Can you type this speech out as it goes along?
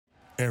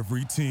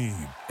Every team,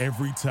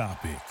 every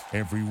topic,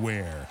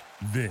 everywhere.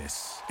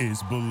 This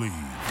is Believe.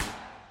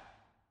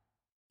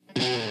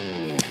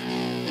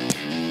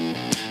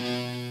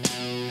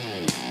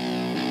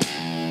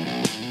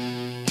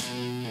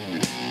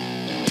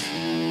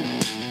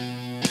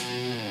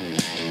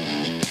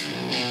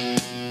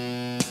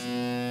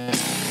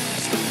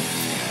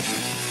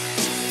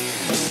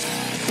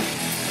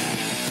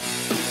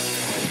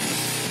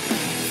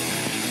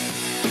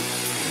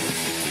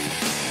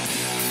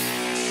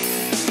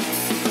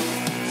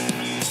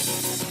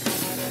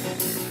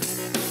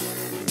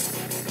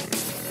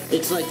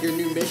 It's like your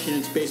new mission.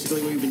 It's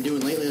basically what you've been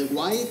doing lately. Like,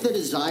 why the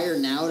desire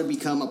now to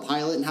become a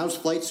pilot, and how's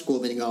flight school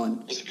been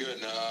going? It's good.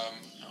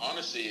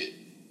 Honestly,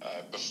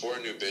 before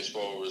I knew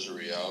baseball was a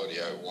reality,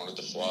 I wanted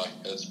to fly.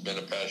 It's been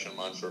a passion of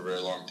mine for a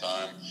very long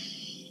time.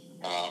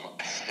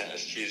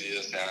 As cheesy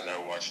as that, I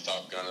watched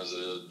Top Gun as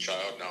a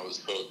child, and I was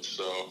hooked.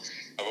 So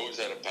I've always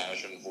had a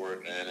passion for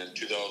it. And in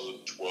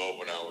 2012,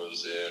 when I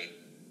was in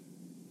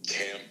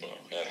Tampa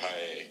at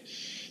High A,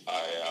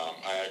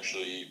 I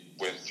actually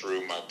went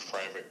through my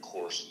private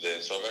course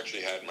then. So I've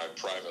actually had my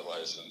private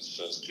license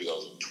since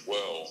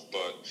 2012,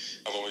 but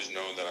I've always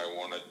known that I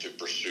wanted to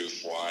pursue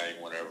flying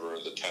whenever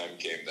the time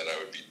came that I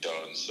would be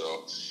done.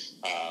 So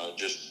I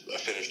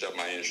finished up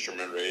my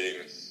instrument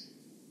rating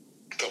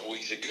a couple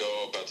weeks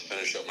ago, about to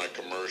finish up my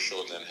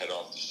commercial and then head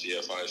off to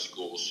CFI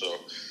school.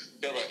 So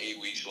got about 8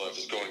 weeks left.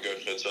 It's going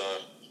good. It's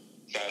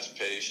fast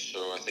paced.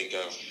 So I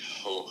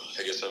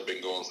guess I've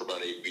been going for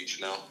about 8 weeks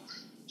now.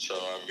 So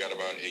I've got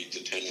about 8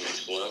 to 10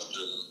 weeks left,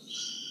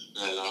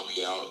 and I'll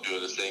be out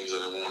doing the things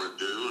that I want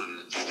to do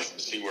and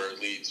see where it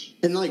leads.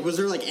 And was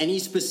there any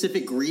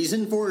specific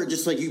reason for it, or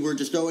just you were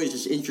just always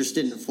just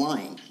interested in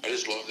flying? I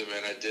just loved it,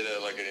 man. I did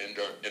an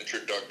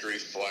introductory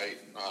flight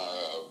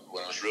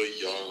when I was really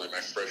young, like my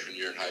freshman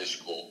year in high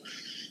school,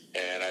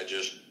 and I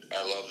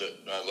loved it.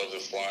 I love the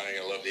flying.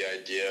 I love the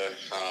idea.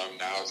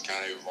 Now it's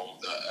kind of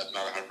evolved. I'm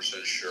not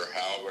 100% sure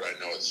how, but I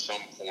know at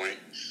some point,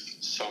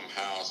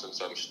 somehow, since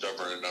I'm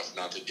stubborn enough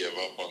not to give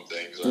up on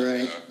things,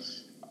 right.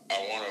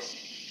 I want to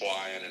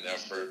fly in an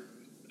effort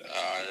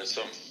in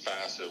some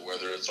facet,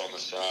 whether it's on the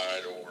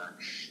side or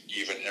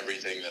even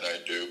everything that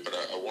I do. But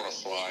I want to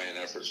fly in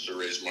efforts to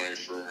raise money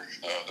for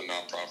the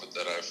nonprofit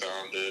that I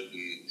founded,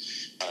 and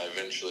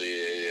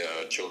eventually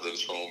a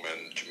children's home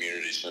and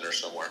community center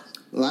somewhere.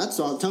 Well, that's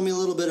all. Tell me a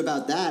little bit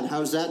about that.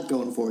 How's that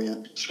going for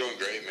you? It's going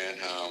great, man.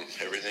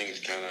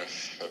 Everything's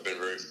I've been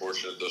very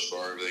fortunate thus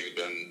far. Everything's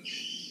been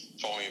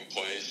falling in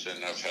place,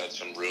 and I've had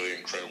some really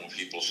incredible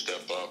people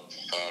step up.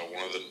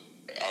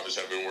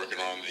 Obviously, I've been working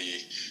on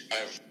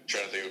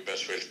trying to think of the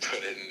best way to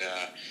put it. And,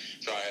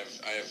 so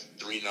I have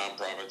 3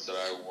 nonprofits that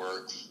I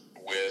work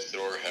with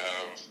or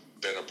have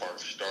been a part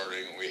of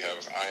starting. We have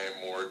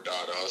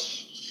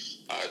IamMore.us.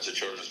 It's a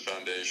children's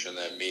foundation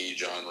that me,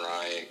 John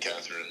Rye, and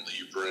Catherine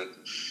Liebren,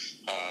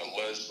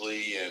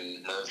 Leslie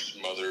and Murph's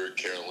mother,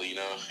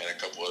 Carolina, and a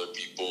couple other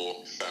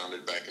people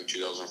founded back in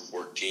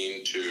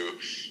 2014 to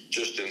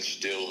just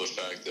instill the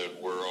fact that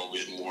we're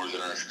always more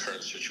than our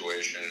current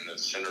situation, and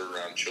it's centered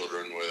around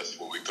children with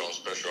what we call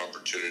special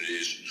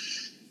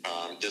opportunities,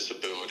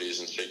 disabilities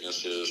and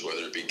sicknesses,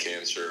 whether it be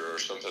cancer or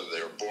something that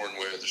they were born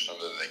with or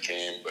something that they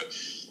came. But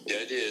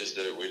the idea is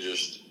that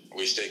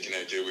we stay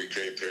connected, we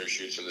create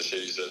parachutes in the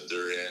cities that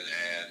they're in,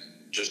 and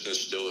just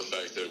instill the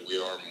fact that we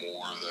are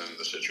more than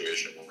the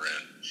situation we're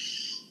in.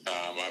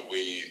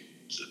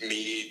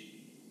 Me,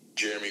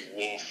 Jeremy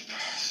Wolf,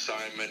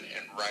 Simon,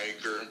 and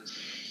Riker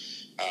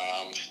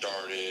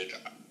started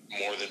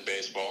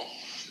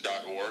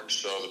morethanbaseball.org,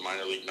 so the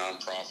minor league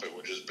nonprofit,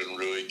 which has been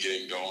really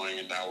getting going,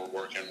 and now we're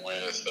working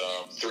with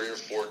 3 or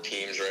 4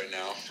 teams right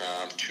now,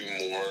 2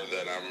 more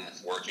that I'm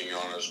working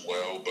on as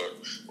well, but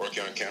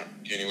working on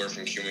anywhere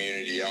from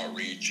community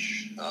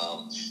outreach,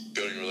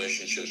 building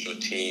relationships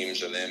with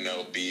teams, and the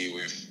MLB.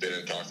 We've been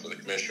in talks with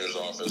the commissioner's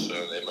office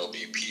and the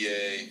MLB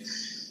PA,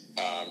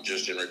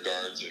 just in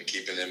regards and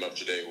keeping them up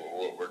to date with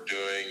what we're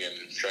doing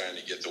and trying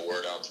to get the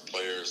word out to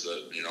players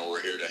that,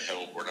 we're here to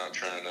help. We're not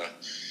trying to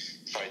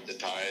fight the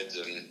tides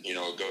and,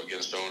 go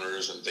against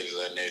owners and things of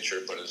that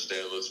nature, but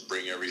instead let's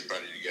bring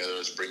everybody together.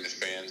 Let's bring the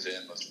fans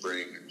in. Let's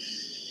bring,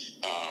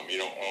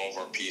 all of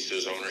our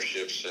pieces,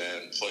 ownerships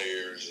and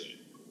players, and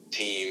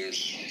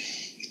teams,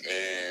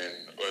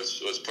 and let's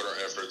put our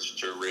efforts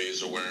to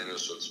raise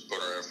awareness. Let's put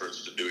our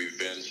efforts to do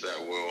events that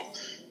will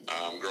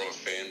grow a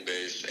fan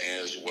base,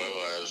 as well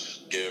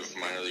as give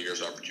minor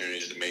leaguers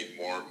opportunities to make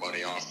more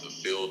money off the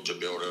field, to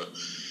be able to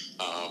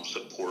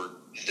support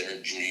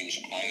their dreams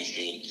on the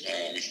field.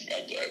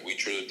 We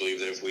truly believe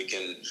that if we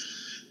can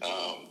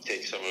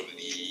take some of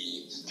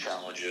the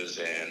challenges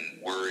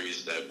and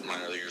worries that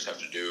minor leaguers have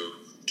to do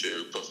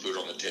to put food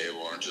on the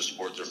table and to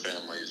support their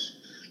families,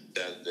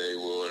 that they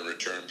will in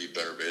return be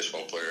better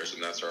baseball players.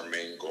 And that's our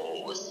main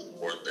goal with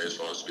More Than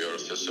Baseball, is to be able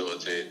to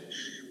facilitate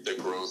the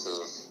growth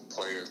of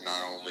players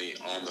not only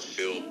on the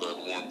field but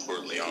more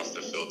importantly off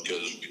the field,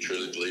 because we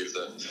truly believe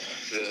that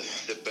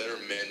the better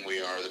men we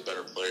are, the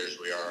better players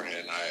we are,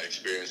 and I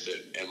experienced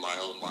it in my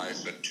own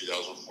life in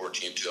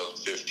 2014,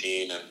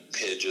 2015, and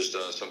it's just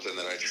something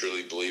that I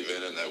truly believe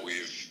in and that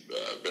we've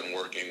been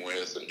working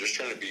with, and just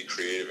trying to be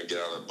creative and get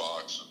out of the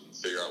box and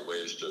figure out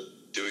ways to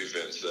do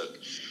events that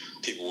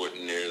people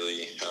wouldn't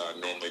nearly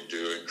normally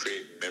do, and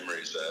create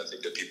memories. I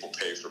think that people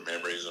pay for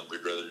memories, and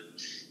we'd rather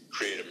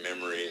create a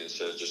memory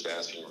instead of just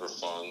asking for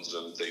funds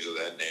and things of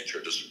that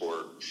nature to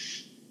support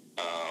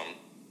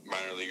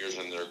minor leaguers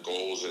and their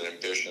goals and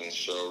ambitions.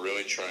 So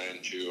really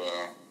trying to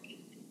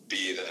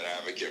be that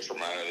advocate for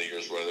minor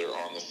leaguers, whether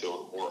on the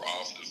field or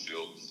off the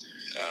field.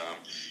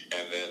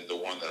 And then the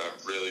one that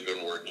I've really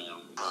been working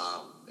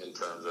on in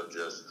terms of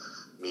just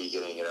me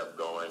getting it up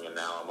going, and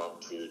now I'm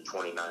up to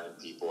 29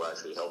 people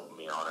actually helping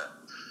me on it,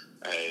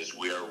 is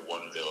We Are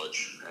One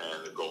Village.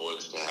 And the goal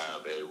is to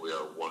have a We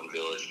Are One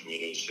Village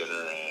community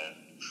center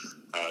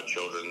and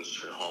children's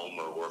home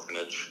or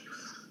orphanage.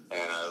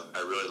 And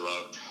I really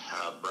loved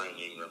Brian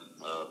Ingram,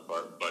 a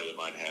buddy of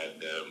mine, had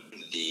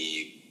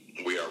the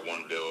We Are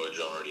One Village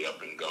already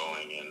up and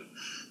going, and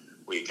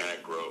we kind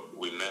of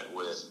we met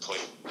with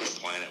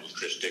Planet with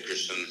Chris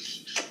Dickerson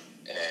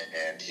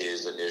and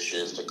his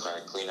initiatives to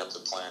kind of clean up the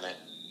planet,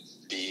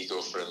 be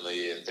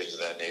eco-friendly and things of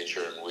that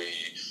nature, and we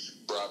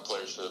brought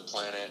players to the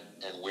planet,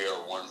 and We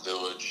Are One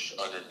Village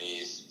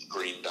underneath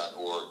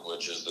green.org,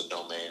 which is the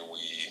domain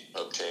we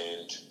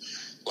obtained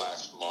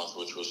last month,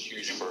 which was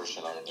huge first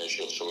in our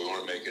initiative. So we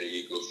want to make it an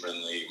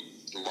eco-friendly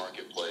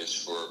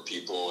marketplace for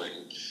people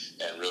and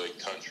really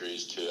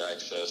countries to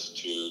access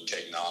to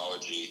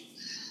technology.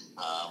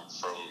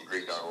 From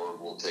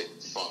green.org, we'll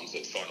take funds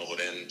that funnel it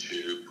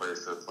into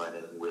Players for the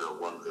Planet and We Are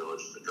One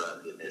Village to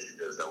drive the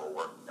initiatives that we're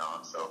working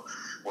on. So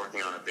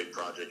working on a big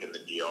project in the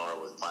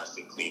DR with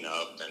plastic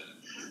cleanup and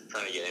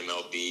trying to get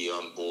MLB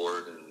on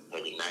board and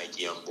maybe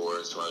Nike on board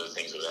and some other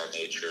things of that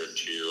nature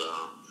to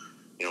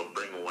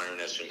bring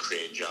awareness and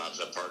create jobs.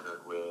 I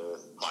partnered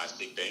with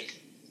Plastic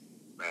Bank,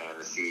 and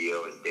the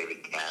CEO is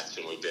David Katz,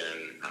 and we've been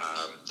in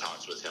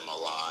talks with him a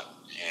lot,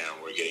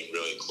 and we're getting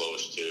really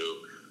close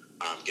to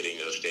getting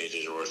to those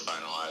stages where we're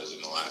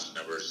finalizing the last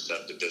number of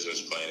steps, the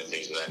business plan and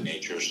things of that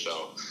nature.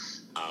 So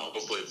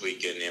hopefully if we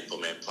can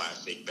implement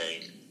Plastic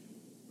Bank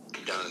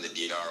down in the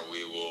DR,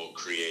 we will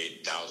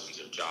create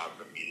thousands of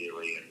jobs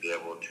immediately and be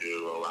able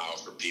to allow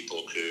for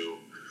people to,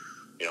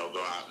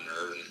 go out and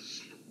earn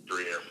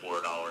 $3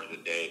 or $4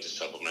 a day to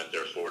supplement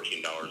their $14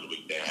 a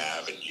week they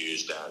have, and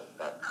use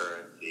that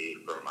currency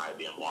from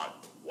IBM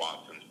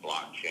Watson's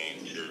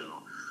blockchain to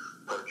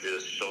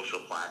purchase social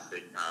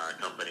plastic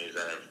companies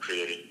that have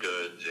created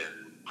goods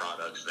and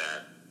products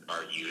that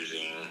are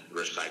using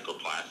recycled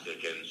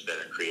plastic instead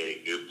of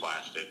creating new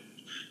plastic,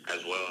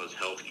 as well as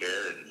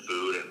healthcare and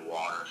food and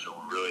water. So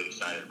we're really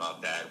excited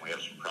about that. And we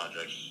have some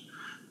projects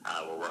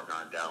we're working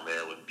on down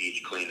there with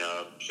beach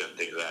cleanups and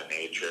things of that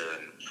nature,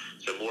 and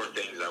some more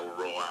things that will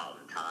roll out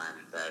in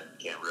time that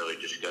can't really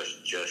discuss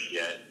just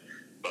yet,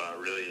 but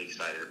really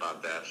excited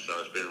about that. So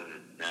it's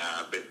been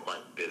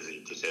quite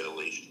busy, to say the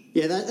least.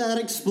 Yeah, that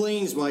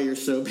explains why you're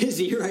so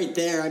busy right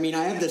there. I mean,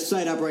 I have the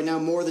site up right now,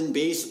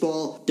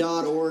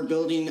 morethanbaseball.org,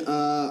 building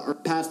our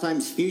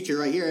pastimes future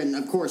right here. And,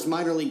 of course,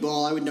 minor league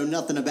ball, I would know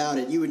nothing about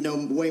it. You would know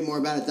way more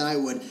about it than I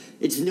would.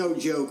 It's no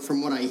joke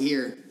from what I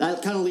hear.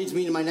 That kind of leads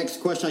me to my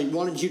next question. I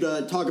wanted you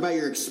to talk about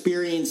your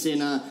experience in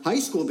high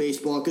school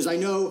baseball, because I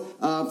know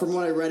from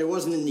what I read, it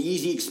wasn't an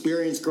easy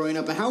experience growing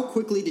up. But how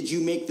quickly did you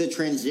make the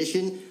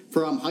transition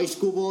from high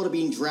school ball to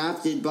being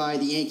drafted by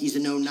the Yankees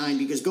in 2009?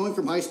 Because going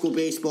from high school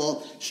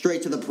baseball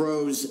straight to the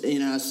pros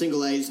in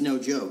single A is no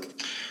joke.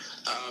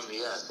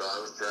 So I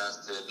was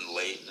drafted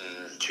late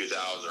in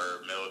 2000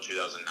 or middle of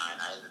 2009.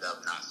 I ended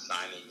up not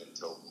signing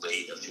until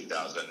late of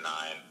 2009.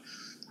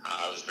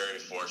 I was very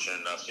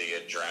fortunate enough to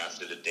get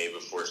drafted the day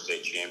before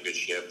state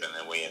championship, and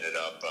then we ended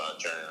up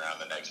turning around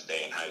the next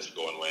day in high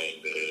school and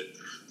winning the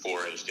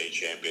 4A state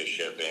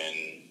championship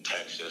in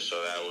Texas.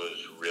 So that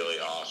was really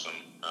awesome.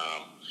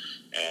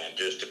 And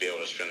just to be able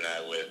to spend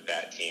that with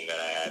that team that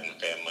I had and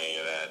family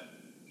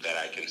that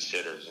I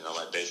considered,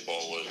 my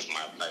baseball was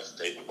my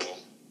baseball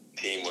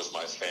team was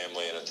my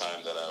family at a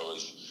time that I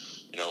was,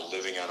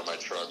 living out of my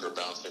truck or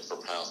bouncing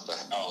from house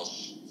to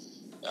house.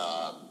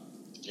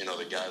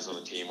 The guys on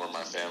the team were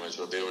my family,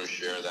 so to be able to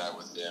share that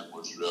with them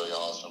was really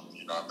awesome.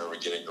 I remember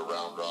getting to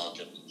Round Rock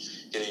and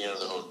getting into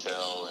the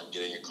hotel and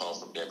getting a call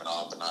from Damon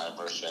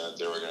Oppenheimer saying that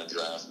they were going to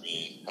draft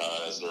me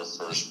as their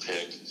first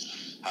pick.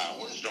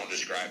 Words don't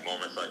describe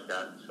moments like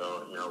that.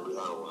 So, we had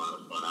a lot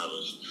of fun. I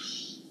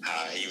was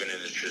even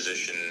in the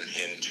transition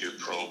into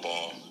pro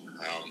ball.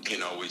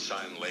 We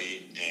signed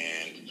late,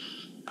 and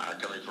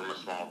coming from a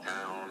small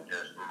town,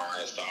 just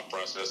my thought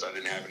process, I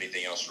didn't have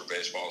anything else for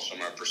baseball, so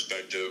my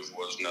perspective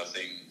was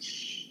nothing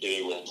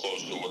anywhere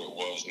close to what it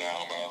was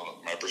now.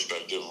 My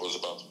perspective was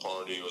about the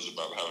party. It was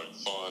about having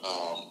fun.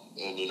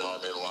 And, I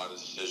made a lot of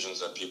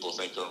decisions that people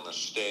think are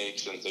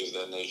mistakes and things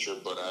of that nature,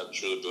 but I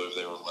truly believe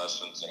they were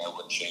lessons, and I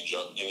wouldn't change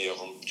up any of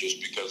them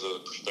just because of the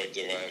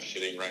perspective I have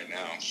sitting right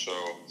now. So,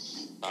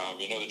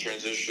 the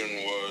transition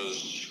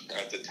was,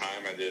 at the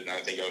time, I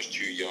think I was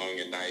too young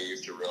and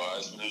naive to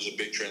realize, but it was a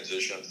big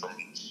transition from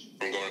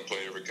going to play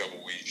every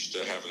couple weeks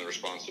to having the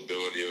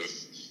responsibility of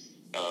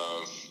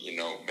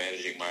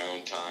managing my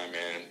own time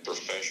and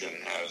profession,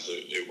 as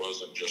it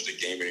wasn't just a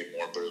game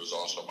anymore, but it was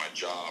also my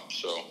job.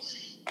 So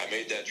I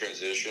made that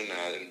transition,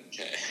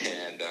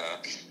 and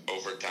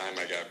over time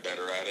I got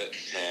better at it.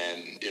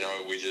 And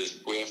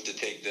we have to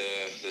take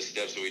the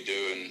steps that we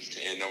do,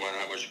 and no matter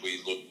how much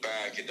we look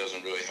back, it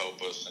doesn't really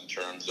help us in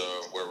terms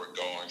of where we're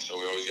going. So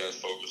we always got to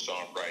focus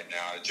on right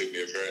now. It took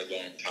me a very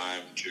long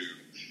time to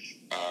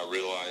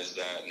realize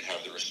that and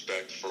have the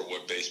respect for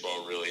what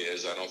baseball really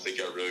is. I don't think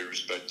I really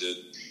respected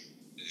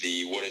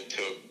what it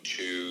took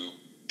to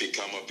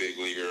become a big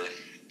leaguer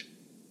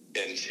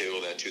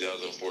until that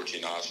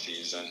 2014 off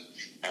season,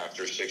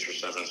 after 6 or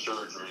 7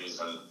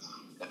 surgeries and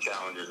the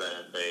challenges that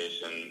I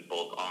faced, and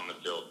both on the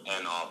field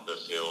and off the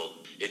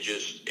field.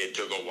 It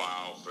took a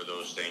while for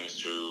those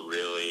things to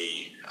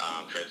really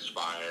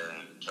transpire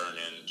and turn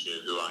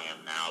into who I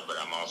am now, but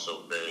I'm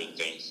also very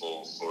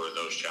thankful for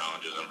those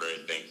challenges. I'm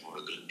very thankful for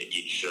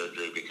each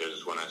surgery,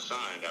 because when I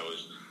signed, I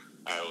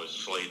was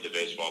Slade the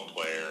baseball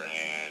player,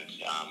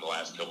 and the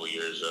last couple of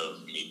years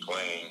of me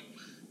playing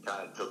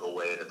kind of took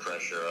away the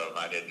pressure of,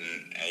 I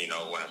didn't,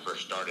 when I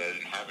first started, I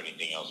didn't have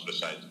anything else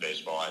besides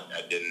baseball.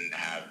 I didn't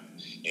have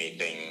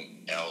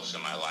anything else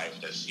in my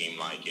life that seemed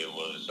like it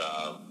was,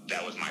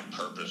 that was my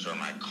purpose or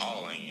my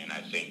calling. And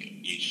I think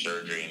each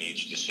surgery and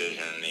each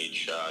decision and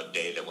each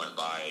day that went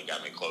by, it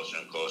got me closer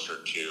and closer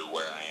to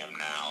where I am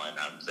now, and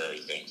I'm very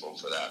thankful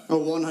for that. Oh,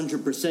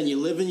 100%. You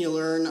live and you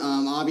learn,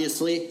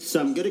 obviously.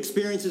 Some good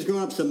experiences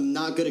growing up, some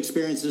not good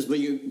experiences, but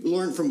you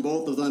learn from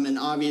both of them, and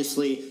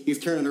obviously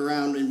you've turned it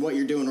around, and what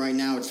you're doing right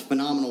now, it's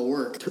phenomenal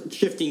work.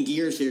 Shifting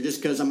gears here,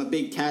 just because I'm a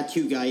big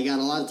tattoo guy. You got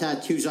a lot of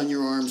tattoos on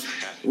your arms.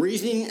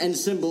 Reasoning and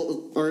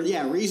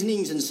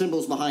reasonings and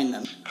symbols behind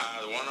them.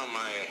 The one on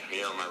my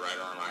right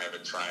arm, I have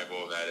a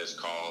tribal that is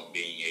called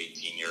being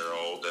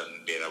 18-year-old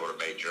and being able to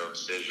make your own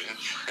decisions.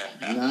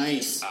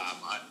 Nice.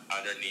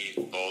 Underneath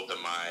both of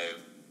my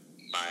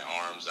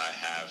arms, I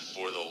have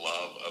for the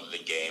love of the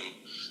game.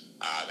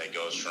 That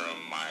goes from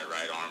my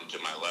right arm to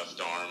my left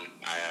arm.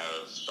 I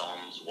have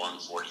Psalms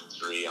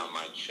 143 on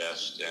my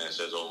chest, and it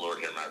says, "Oh Lord,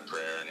 hear my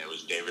prayer." And it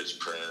was David's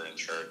prayer in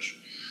church,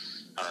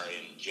 or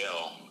in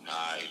jail.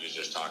 He was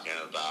just talking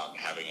about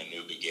having a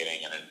new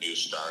beginning and a new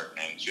start.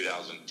 And in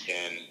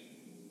 2010,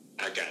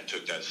 I kind of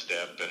took that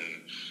step,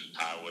 and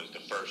was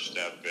the first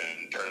step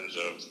in terms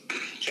of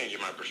changing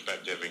my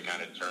perspective and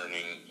kind of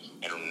turning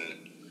and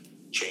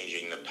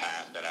changing the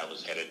path that I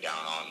was headed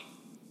down on.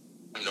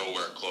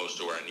 Nowhere close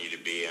to where I need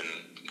to be, and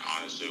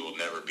honestly will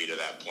never be to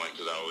that point,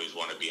 because I always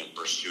want to be in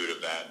pursuit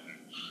of that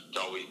and to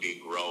always be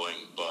growing.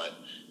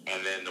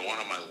 And then the one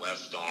on my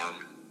left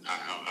arm,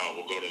 I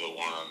will go to the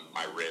one on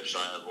my ribs. So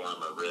I have one on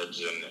my ribs,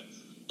 and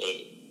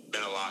it's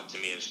been a lot to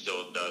me, and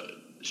still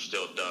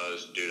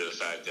does due to the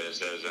fact that it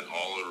says,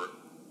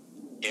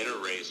 in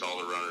a race, all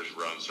the runners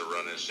run, so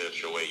run in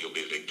such a way you'll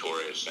be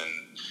victorious. And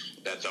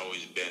that's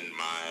always been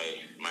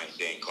my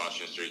thing.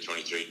 Colossians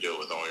 3:23, do it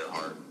with all your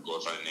heart.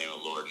 Glorify the name of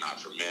the Lord, not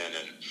for men.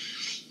 And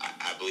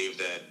I believe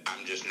that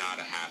I'm just not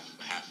a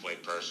halfway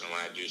person. When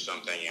I do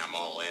something, I'm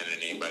all in,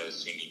 and anybody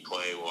that's seen me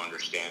play will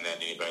understand that.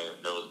 Anybody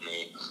that knows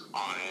me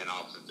on and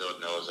off the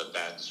field knows that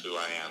that's who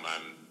I am.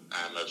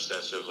 I'm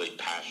obsessively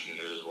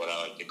passionate, is what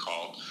I like to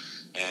call.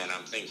 And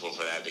I'm thankful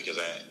for that, because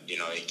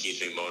it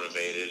keeps me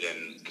motivated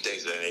and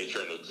things of that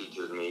nature, and it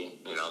teaches me.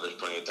 There's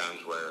plenty of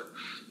times where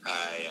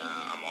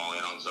I'm all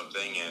in on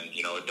something, and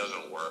it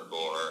doesn't work,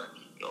 or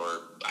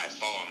I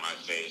fall on my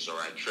face, or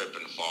I trip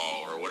and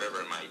fall, or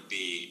whatever it might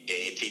be.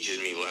 It teaches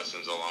me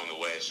lessons along the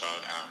way, so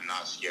I'm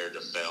not scared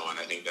to fail, and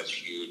I think that's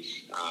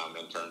huge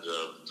in terms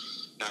of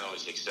not only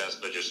success,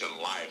 but just in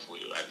life.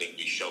 I think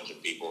we shelter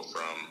people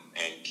from,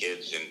 and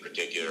kids in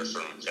particular,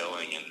 from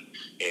failing, and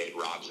it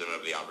robs them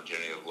of the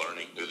opportunity of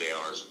learning who they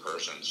are as a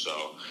person.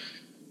 So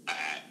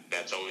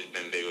that's always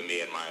been big with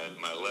me. And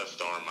my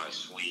left arm, my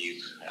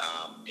sleeve,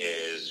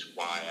 is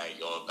why I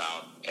go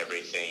about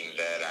everything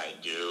that I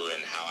do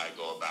and how I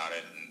go about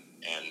it,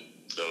 and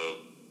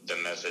the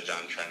message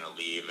I'm trying to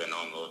leave. And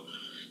on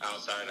the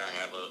outside,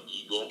 I have an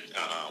eagle.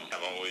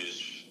 I've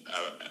always,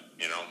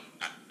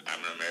 I'm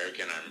an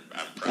American.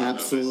 I'm proud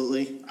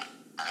Absolutely. of it.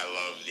 I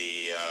love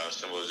the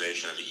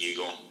symbolization of the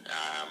eagle.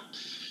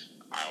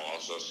 I'll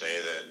also say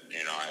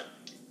that,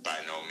 by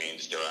no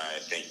means do I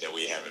think that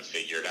we have it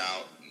figured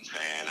out,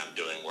 and I'm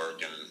doing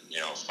work in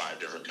 5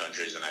 different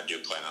countries, and I do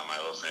plan on my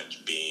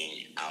orphanage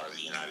being out of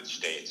the United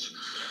States.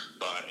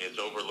 But it's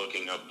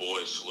overlooking a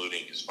boy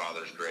saluting his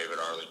father's grave at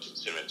Arlington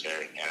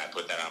Cemetery, and I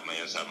put that on my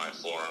inside my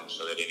forearm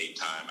so that any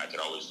time I could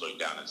always look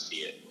down and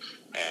see it.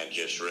 and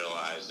just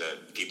realize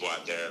that people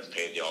out there have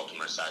paid the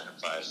ultimate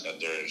sacrifice, that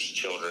there's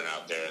children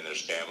out there and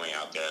there's family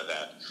out there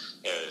that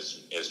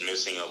is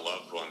missing a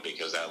loved one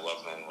because that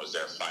loved one was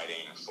there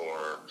fighting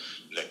for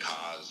the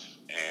cause.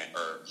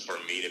 Or for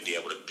me to be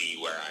able to be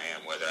where I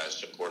am, whether I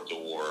support the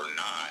war or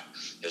not,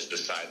 is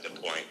beside the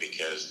point,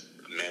 because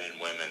men and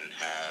women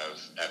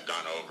have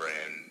gone over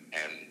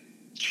and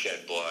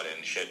shed blood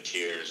and shed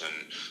tears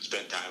and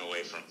spent time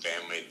away from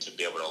family to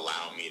be able to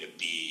allow me to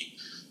be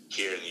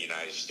here in the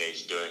United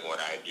States doing what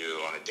I do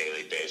on a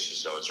daily basis.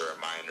 So it's a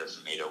reminder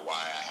for me to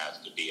why I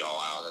have to be all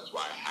out. That's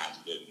why I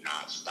have to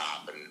not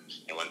stop.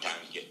 And when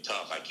times get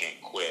tough, I can't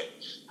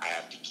quit. I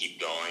have to keep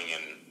going.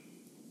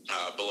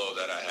 And below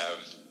that, I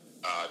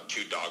have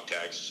 2 dog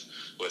tags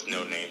with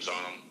no names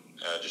on them.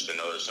 Just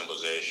another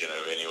symbolization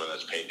of anyone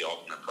that's paid the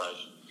ultimate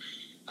price.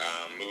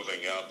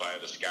 Moving up, I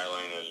have the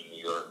skyline of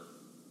New York.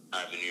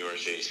 I have the New York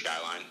City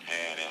skyline,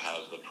 and it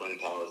has the Twin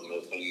Towers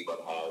missing,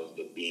 but has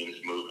the beams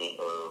moving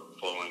or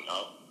flowing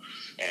up.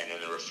 And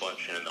then the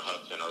reflection in the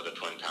Hudson are the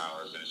Twin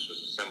Towers, and it's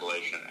just a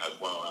symbolization as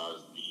well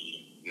as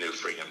the new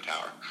Freedom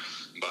Tower.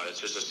 But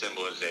it's just a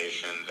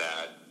symbolization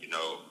that,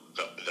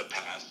 the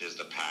past is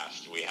the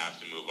past. We have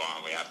to move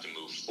on. We have to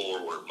move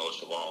forward.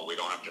 Most of all, we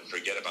don't have to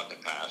forget about the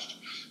past,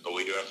 but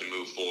we do have to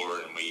move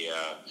forward, and we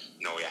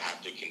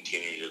have to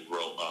continue to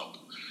grow up.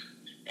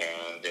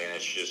 And then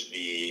it's just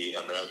the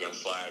American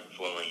flag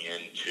flowing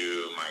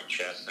into my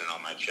chest, and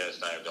on my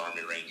chest I have the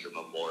Army Ranger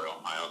Memorial.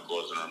 My uncle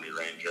is an Army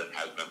Ranger and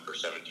has been for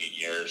 17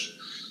 years,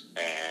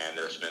 and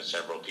there's been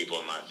several people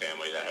in my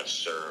family that have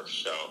served.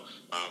 So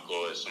my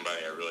uncle is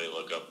somebody I really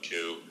look up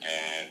to,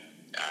 and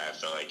I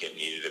felt like it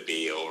needed to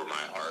be over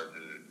my heart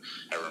and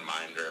a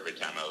reminder every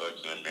time I look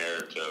in the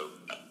mirror to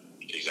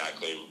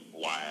exactly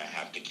why I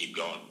have to keep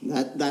going.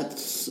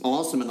 That's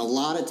awesome, and a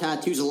lot of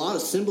tattoos, a lot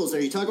of symbols there.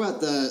 You talk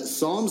about the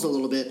Psalms a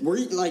little bit. Were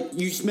you,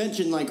 you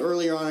mentioned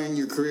earlier on in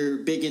your career,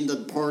 big into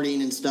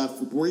partying and stuff.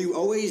 Were you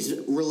always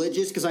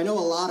religious? Because I know a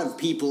lot of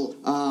people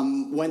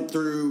went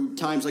through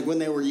times when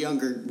they were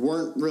younger,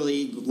 weren't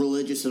really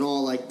religious at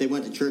all. They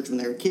went to church when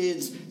they were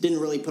kids, didn't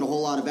really put a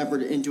whole lot of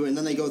effort into it, and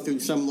then they go through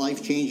some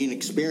life-changing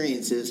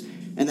experiences,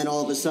 and then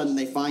all of a sudden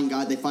they find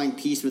God, they find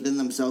peace within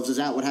themselves. Is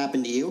that what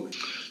happened to you?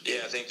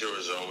 Yeah, I think there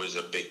was always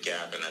a big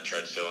gap, and I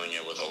tried filling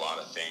it with a lot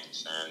of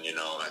things. And,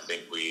 I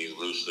think we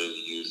loosely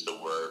use the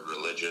word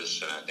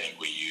religious, and I think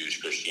we use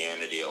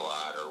Christianity a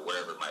lot, or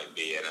whatever it might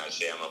be. And I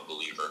say I'm a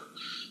believer.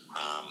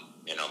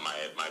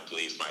 My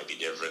belief might be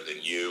different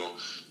than you,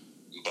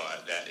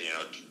 but that,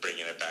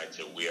 bringing it back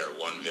to we are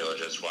one village.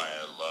 That's why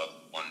I love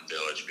One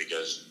Village,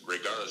 because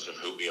regardless of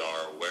who we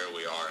are, where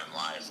we are in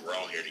life, we're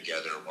all here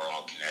together, we're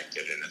all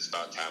connected, and it's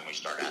about time we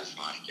start acting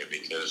like it,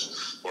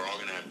 because we're all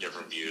going to have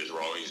different views,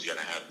 we're always going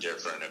to have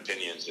different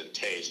opinions and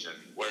tastes and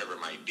whatever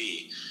it might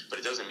be, but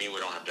it doesn't mean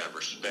we don't have to have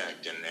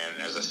respect. And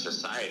as a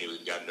society,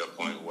 we've gotten to a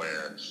point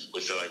where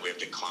we feel like we have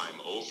to climb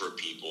over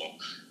people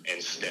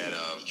instead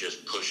of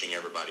just pushing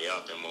everybody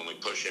up. And when we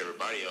push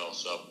everybody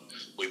else up,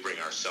 we bring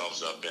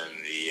ourselves up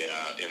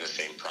in the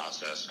same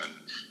process. And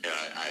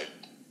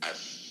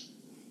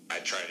I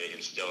try to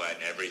instill that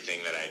in everything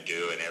that I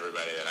do and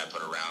everybody that I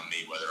put around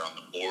me, whether on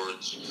the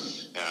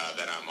boards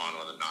that I'm on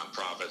with the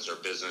nonprofits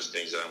or business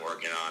things that I'm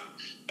working on.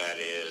 That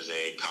is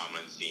a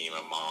common theme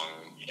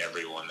among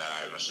everyone that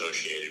I'm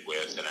associated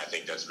with, and I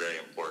think that's very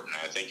important.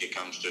 I think it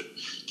comes to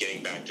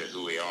getting back to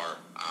who we are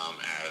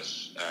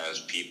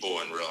as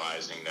people, and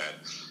realizing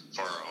that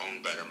for our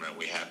own betterment,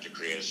 we have to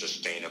create a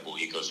sustainable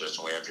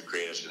ecosystem. We have to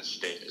create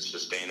a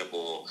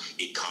sustainable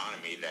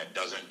economy that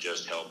doesn't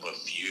just help a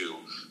few,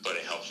 but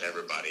it helps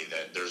everybody,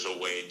 that there's a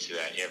way to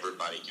that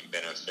everybody can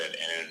benefit.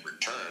 And in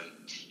return,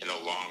 in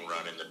the long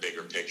run, in the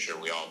bigger picture,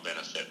 we all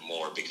benefit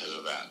more because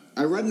of that.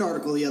 I read an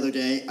article the other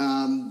day,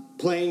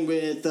 playing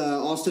with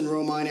Austin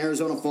Romine,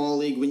 Arizona Fall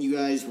League, when you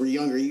guys were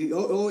younger. You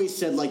always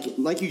said,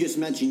 like you just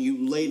mentioned,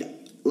 you laid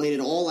it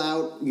all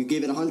out. You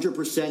give it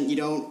 100%.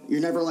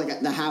 You're never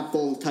the half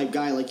full type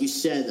guy, like you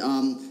said.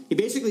 He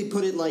basically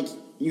put it like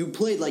you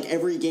played like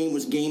every game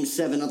was Game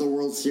 7 of the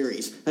World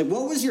Series.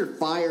 What was your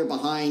fire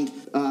behind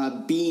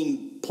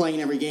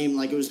playing every game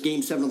like it was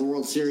Game 7 of the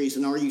World Series?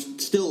 And are you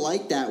still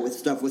like that with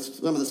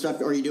some of the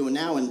stuff are you doing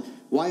now? And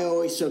why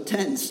always so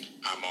tense?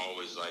 I'm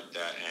always like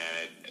that,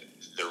 and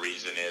the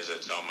reason is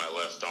it's on my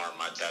left arm,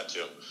 my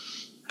tattoo.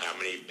 How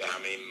many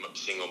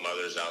single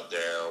mothers out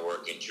there are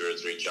working 2 or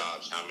 3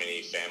 jobs? How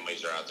many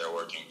families are out there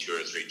working 2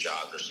 or 3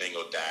 jobs, or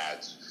single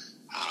dads,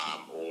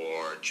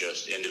 or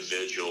just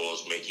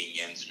individuals making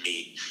ends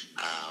meet?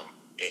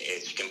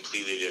 It's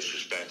completely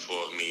disrespectful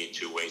of me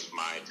to waste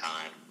my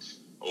time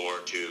or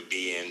to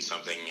be in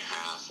something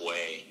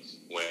halfway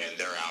when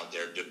they're out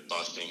there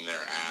busting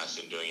their ass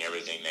and doing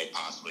everything they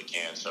possibly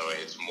can. So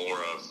it's more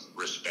of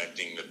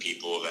respecting the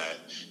people that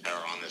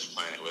are on this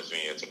planet with me.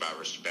 It's about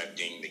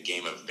respecting the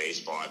game of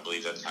baseball. I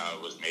believe that's how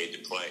it was made to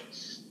play.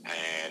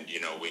 And,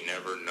 we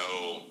never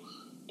know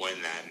when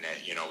that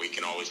net, we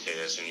can always say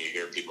this, and you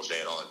hear people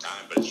say it all the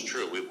time, but it's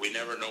true. We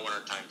never know when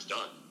our time's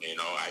done.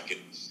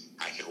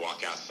 I could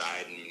walk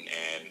outside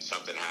and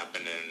something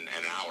happened in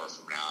an hour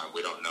from now, and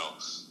we don't know.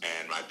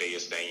 And my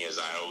biggest thing is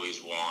I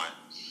always want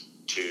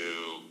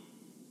to,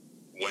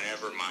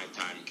 whenever my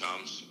time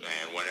comes,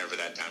 and whenever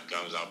that time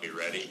comes, I'll be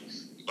ready.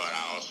 But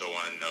I also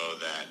want to know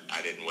that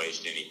I didn't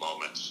waste any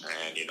moments.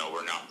 And,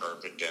 we're not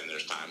perfect, and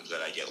there's times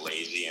that I get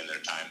lazy, and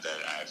there's times that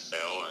I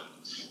fail.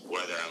 And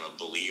whether I'm a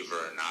believer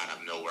or not,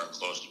 I'm nowhere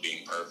close to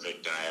being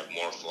perfect, and I have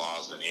more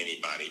flaws than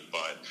anybody.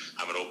 But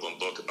I'm an open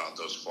book about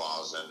those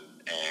flaws,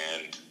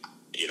 and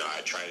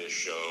I try to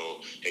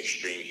show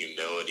extreme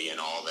humility in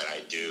all that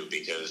I do,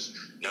 because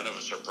none of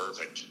us are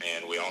perfect,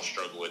 and we all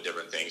struggle with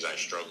different things. I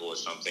struggle with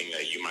something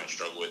that you might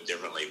struggle with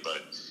differently,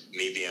 but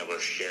me being able to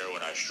share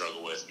what I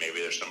struggle with, maybe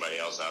there's somebody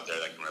else out there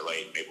that can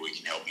relate. Maybe we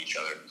can help each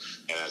other,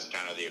 and that's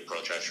kind of the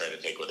approach I try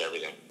to take with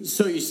everything.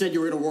 So you said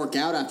you were going to work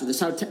out after this.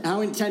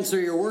 How intense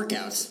are your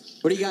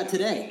workouts? What do you got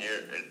today?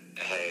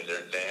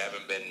 They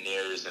haven't been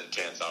near as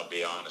intense, I'll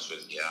be honest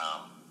with you.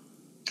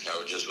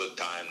 Just with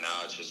time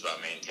now, it's just about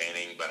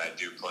maintaining, but I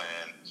do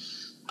plan.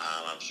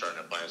 I'm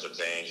starting to plan some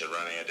things and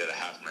running. I did a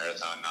half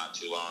marathon not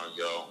too long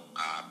ago,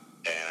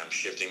 and I'm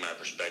shifting my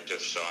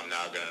perspective, so I'm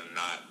now going to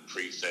not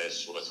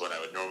preface with what I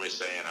would normally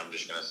say, and I'm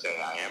just going to say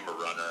I am a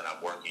runner, and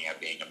I'm working at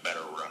being a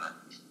better runner.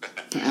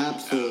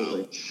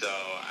 Absolutely. So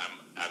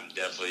I'm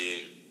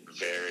definitely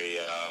very,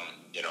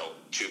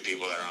 two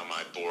people that are on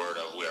my board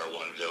of We Are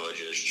One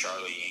Village is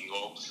Charlie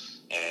Engel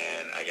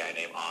and a guy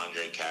named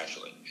Andre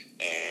Cashley.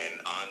 And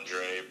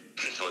Andre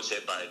was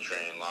hit by a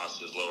train, lost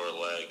his lower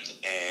leg,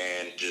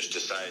 and just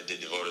decided to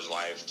devote his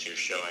life to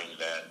showing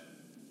that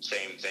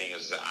same thing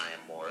as I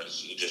am more,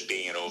 as just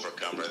being an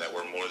overcomer, that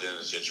we're more than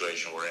the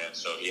situation we're in.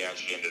 So he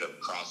actually ended up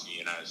crossing the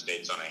United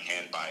States on a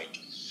hand bike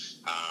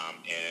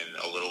in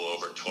a little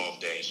over 12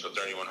 days, so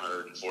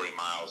 3,140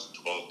 miles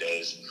in 12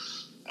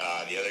 days.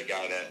 The other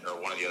guy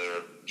one of the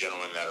other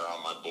gentlemen that are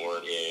on my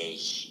board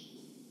is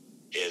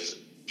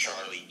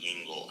Charlie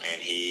Engel,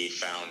 and he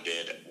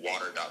founded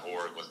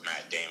water.org with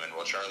Matt Damon.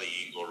 Well, Charlie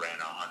Engel ran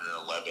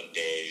 111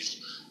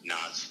 days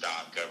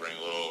nonstop, covering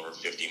a little over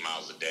 50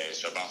 miles a day,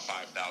 so about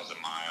 5,000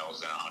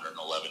 miles in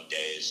 111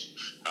 days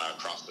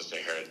across the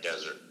Sahara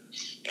Desert.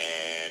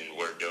 And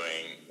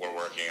we're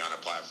working on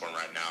a platform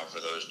right now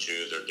for those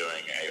two. They're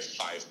doing a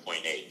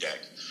 5.8 deck.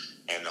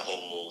 And the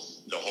whole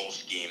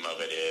scheme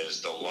of it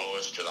is the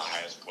lowest to the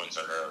highest points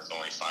on Earth,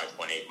 only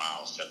 5.8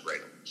 miles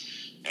separate them.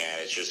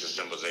 And it's just a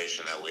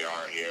symbolization that we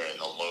are here, and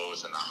the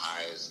lows and the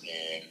highs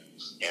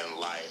in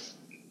life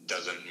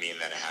doesn't mean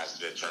that it has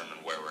to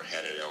determine where we're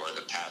headed, or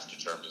the past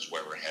determines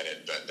where we're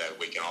headed, but that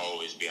we can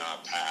always be on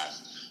a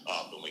path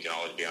up, and we can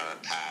always be on a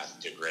path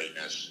to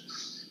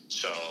greatness.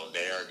 So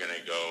they are going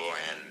to go,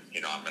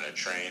 and, I'm going to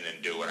train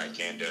and do what I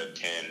can to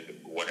attend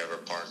whatever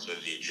parts of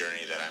the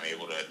journey that I'm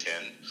able to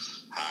attend.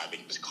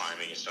 Because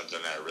climbing is something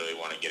that I really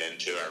want to get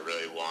into. I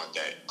really want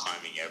that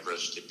climbing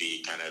Everest to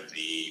be kind of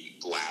the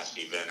last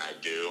event I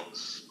do,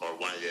 or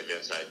one of the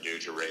events I do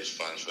to raise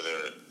funds for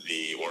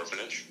the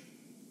orphanage.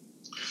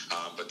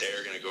 But they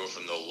are going to go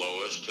from the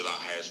lowest to the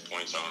highest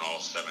points on all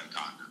 7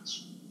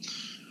 continents.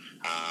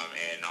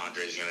 And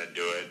Andre's going to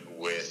do it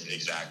with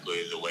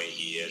exactly the way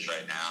he is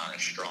right now, and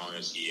as strong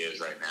as he is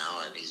right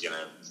now. And he's going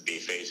to be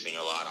facing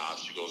a lot of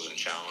obstacles and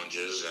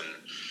challenges,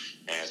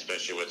 and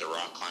especially with the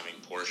rock climbing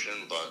portion,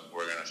 but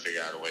we're going to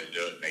figure out a way to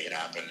do it, make it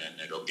happen, and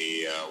it'll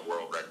be a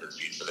world record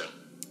feat for them.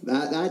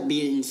 That'd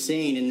be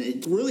insane, and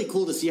it's really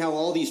cool to see how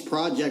all these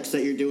projects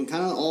that you're doing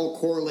kind of all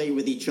correlate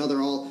with each other,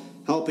 all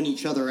helping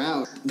each other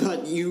out.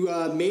 But you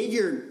made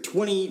your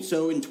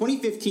so in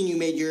 2015 you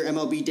made your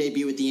MLB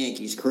debut with the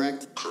Yankees,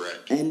 correct?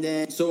 Correct. And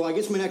then, so I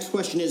guess my next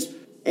question is,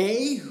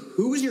 A,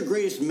 who was your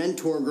greatest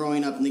mentor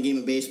growing up in the game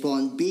of baseball,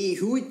 and B,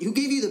 who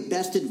gave you the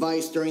best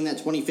advice during that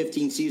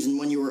 2015 season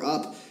when you were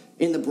up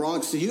in the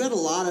Bronx? So you had a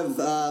lot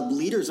of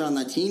leaders on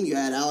that team. You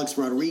had Alex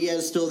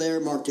Rodriguez still there,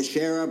 Mark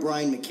Teixeira,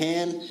 Brian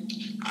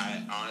McCann.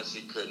 I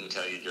honestly couldn't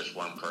tell you just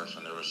one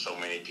person. There were so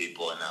many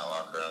people in that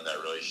locker room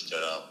that really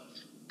stood up.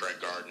 Brett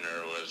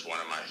Gardner was one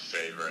of my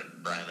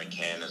favorite. Brian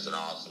McCann is an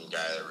awesome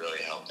guy that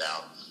really helped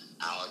out.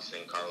 Alex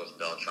and Carlos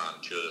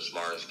Beltran, two of the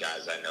smartest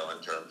guys I know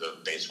in terms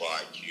of baseball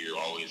IQ,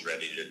 always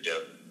ready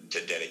to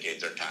dedicate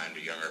their time to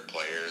younger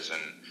players.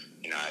 And,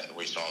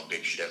 we saw a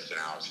big shift in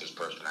Alex's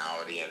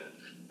personality and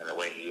the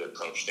way he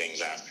approached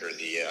things after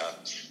the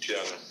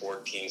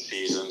 2014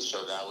 season.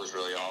 So that was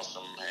really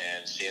awesome.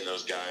 And seeing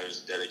those guys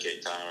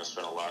dedicate time, I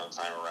spent a lot of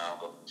time around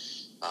them.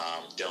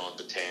 Dylan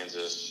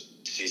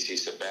Betanzas, CC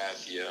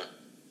Sabathia,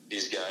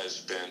 these guys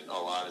spent a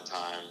lot of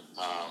time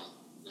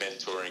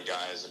mentoring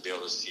guys and be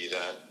able to see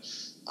that.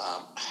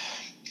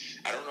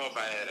 I don't know if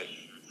I had a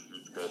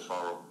huge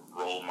baseball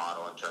role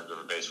model in terms of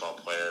a baseball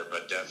player,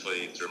 but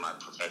definitely through my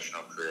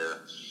professional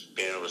career,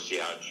 being able to see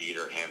how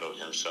Jeter handled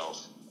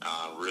himself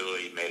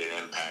really made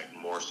an impact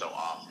more so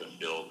off the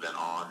field than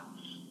on.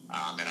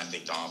 And I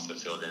think the off the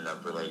field ended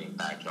up relating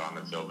back to on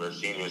the field. But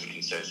seeing his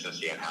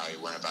consistency and how he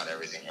went about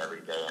everything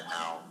every day, and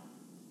how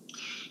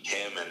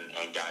him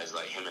and guys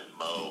like him and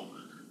Mo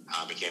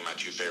became my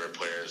two favorite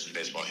players in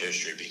baseball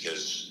history,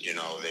 because,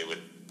 they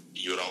would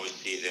you would always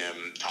see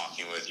them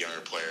talking with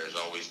younger players,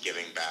 always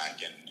giving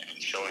back and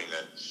showing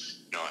that,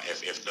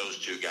 if those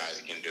two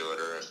guys can do it,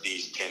 or if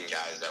these 10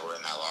 guys that were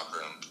in that locker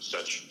room,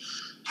 such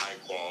high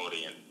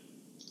quality and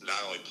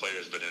not only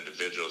players but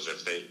individuals,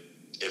 if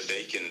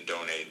they can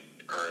donate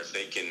or if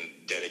they can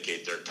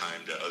dedicate their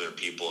time to other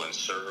people and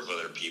serve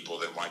other people,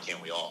 then why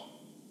can't we all?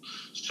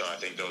 So I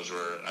think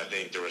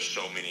there were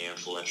so many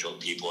influential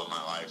people in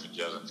my life in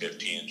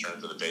 2015 in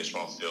terms of the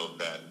baseball field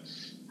that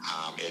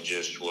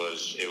it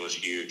was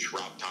huge.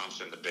 Rob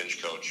Thompson, the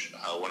bench coach,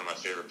 one of my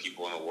favorite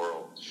people in the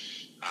world.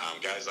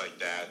 Guys like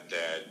that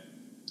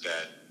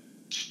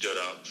stood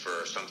up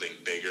for something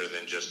bigger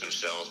than just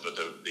themselves, but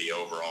the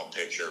overall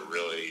picture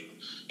really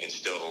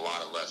instilled a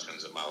lot of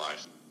lessons in my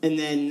life. And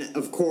then,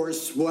 of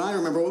course,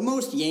 what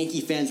most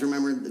Yankee fans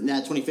remember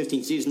that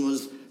 2015 season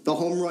was the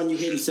home run you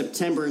hit in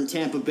September in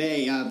Tampa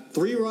Bay.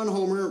 3-run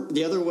homer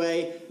the other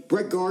way.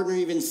 Brett Gardner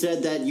even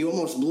said that you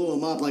almost blew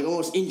him up, like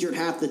almost injured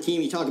half the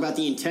team. You talk about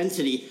the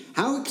intensity.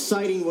 How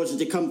exciting was it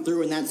to come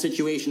through in that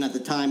situation at the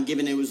time,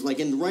 given it was like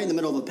right in the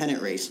middle of a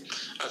pennant race?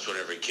 That's what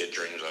every kid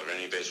dreams of.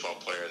 Any baseball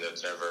player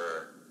that's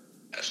ever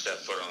stepped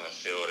foot on the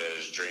field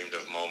has dreamed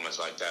of moments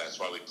like that. That's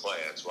why we play.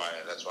 That's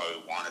why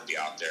we want to be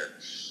out there.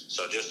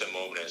 So just the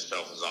moment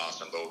itself was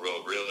awesome, but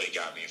what really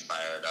got me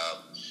fired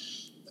up,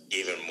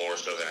 even more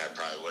so than I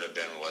probably would have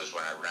been, was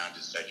when I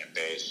rounded second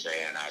base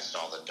and I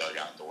saw the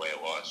dugout the way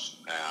it was.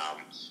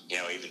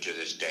 Even to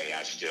this day,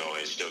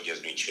 it still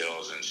gives me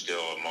chills, and still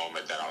a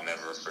moment that I'll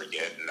never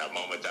forget, and a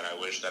moment that I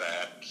wish that I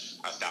had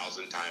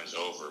 1,000 times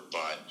over.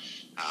 But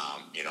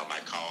my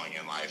calling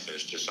in life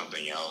is just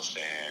something else,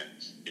 and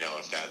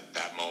if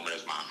that moment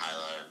is my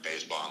highlight of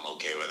baseball, I'm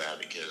okay with that,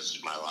 because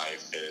my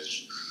life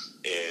is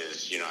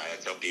I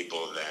tell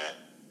people that,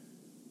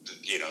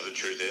 the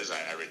truth is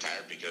I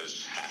retired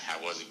because I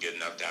wasn't good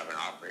enough to have an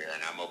operator,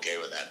 and I'm okay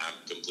with that. I'm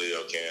completely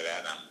okay with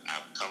that.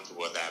 I'm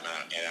comfortable with that,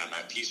 and I'm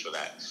at peace with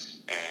that.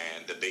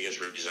 And the biggest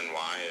reason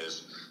why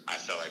is I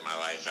felt like my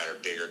life had a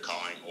bigger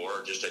calling,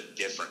 or just a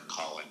different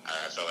calling.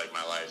 I felt like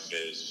my life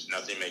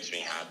nothing makes me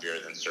happier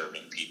than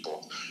serving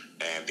people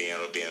and being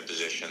able to be in a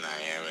position that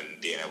I am,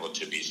 and being able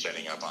to be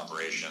setting up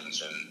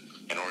operations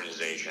and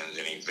organizations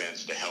and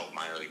events to help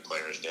minor league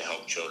players, to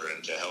help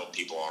children, to help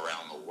people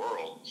around the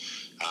world.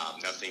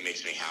 Nothing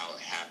makes me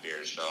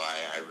happier. So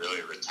I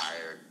really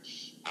retired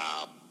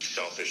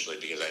selfishly,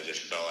 because I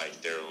just felt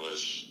like there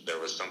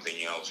was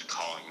something else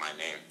calling my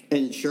name.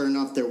 And sure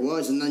enough, there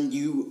was. And then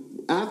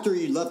after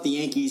you left the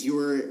Yankees, you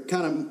were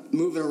kind of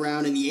moving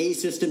around in the A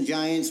system,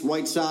 Giants,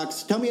 White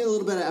Sox. Tell me a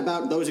little bit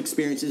about those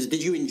experiences.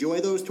 Did you enjoy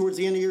those towards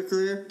the end of your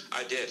career?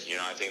 I did.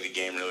 I think the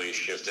game really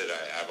shifted.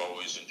 I've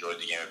always enjoyed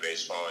the game of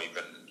baseball,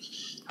 even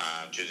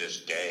to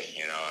this day.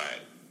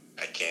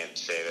 I can't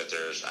say that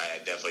I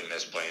definitely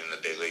miss playing in the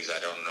big leagues. I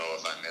don't know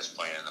if I miss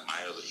playing in the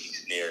minor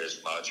leagues near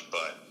as much,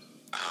 but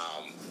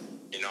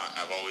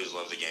I've always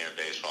loved the game of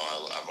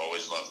baseball. I've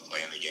always loved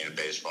playing the game of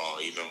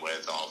baseball, even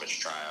with all of its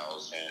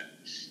trials and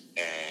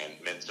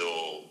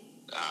mental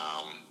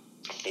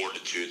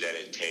fortitude that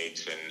it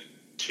takes, and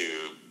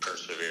to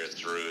persevere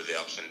through the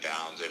ups and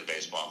downs in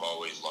baseball. I've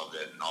always loved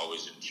it and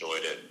always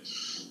enjoyed it.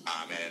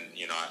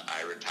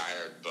 I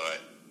retired,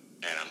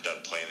 and I'm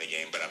done playing the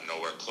game, but I'm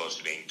nowhere close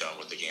to being done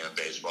with the game of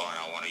baseball. And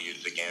I want to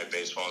use the game of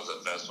baseball as a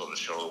vessel to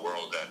show the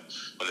world that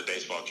when the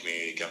baseball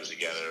community comes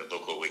together,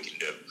 look what we can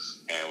do.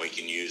 And we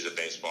can use the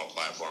baseball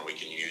platform. We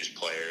can use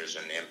players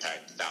and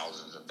impact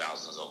thousands and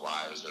thousands of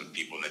lives of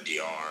people in the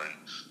DR. And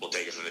we'll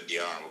take it from the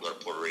DR and we'll go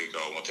to Puerto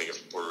Rico. And we'll take it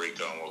from Puerto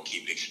Rico and we'll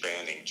keep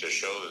expanding to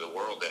show to the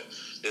world that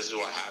this is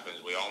what happens.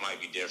 We all might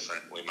be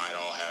different. We might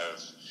all have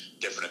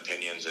different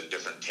opinions and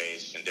different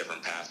tastes and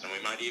different paths, and we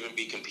might even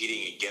be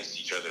competing against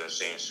each other in the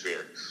same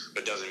sphere.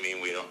 But it doesn't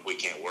mean we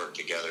can't work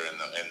together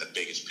in the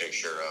biggest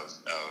picture of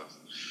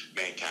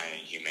mankind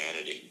and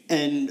humanity.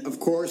 And of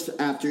course,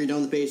 after you're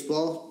done with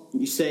baseball,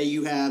 you say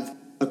you have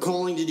a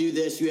calling to do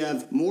this. You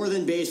have more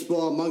than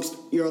baseball amongst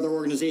your other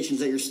organizations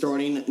that you're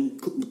starting,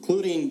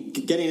 including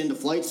getting into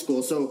flight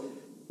school. So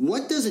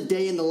what does a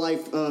day in the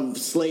life of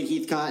Slade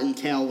Heathcott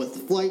entail with the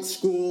flight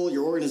school,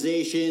 your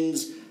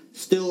organizations,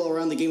 still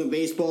around the game of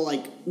baseball?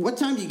 Like, what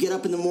time do you get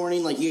up in the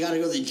morning? Like, you got to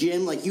go to the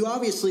gym. Like, you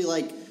obviously,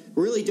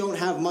 really don't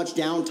have much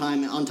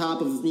downtime on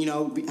top of,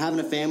 having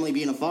a family,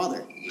 being a father.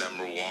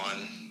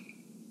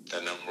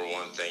 The number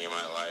one thing in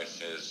my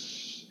life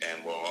is,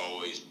 and will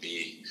always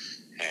be,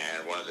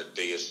 and one of the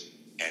biggest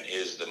and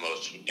is the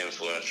most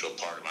influential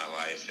part of my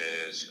life,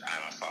 is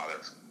I'm a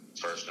father,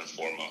 first and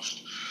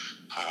foremost.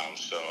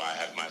 So I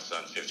have my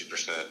son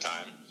 50% of the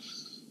time.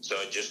 So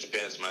it just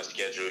depends. My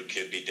schedule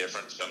could be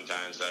different.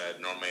 Sometimes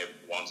normally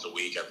once a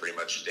week I pretty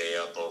much stay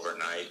up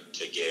overnight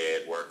to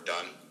get work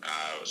done,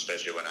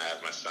 especially when I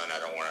have my son. I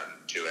don't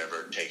want to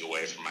ever take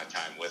away from my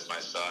time with my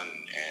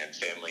son and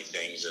family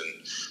things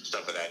and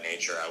stuff of that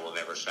nature. I will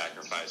never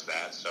sacrifice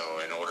that.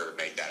 So in order to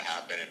make that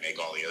happen and make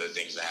all the other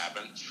things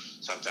happen,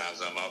 sometimes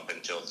I'm up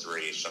until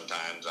 3.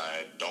 Sometimes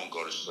I don't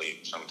go to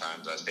sleep.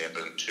 Sometimes I stay up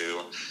until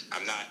 2.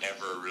 I'm not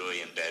ever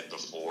really in bed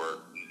before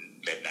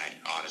midnight,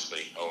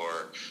 honestly,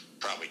 or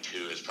probably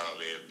 2 is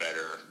probably a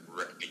better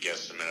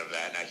guesstimate of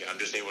that. And I'm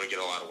just able to get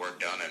a lot of work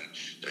done, and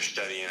there's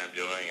studying I'm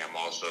doing. I'm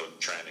also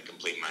trying to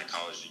complete my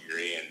college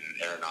degree and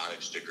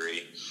aeronautics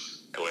degree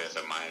with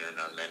a minor in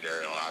unmanned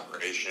aerial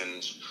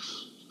operations.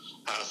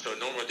 So a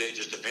normal day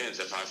just depends.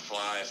 If I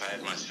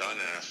had my son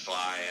and I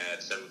fly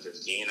at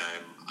 7:15,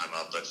 I'm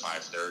up at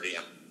 5:30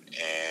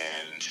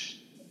 and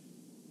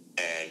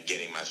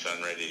getting my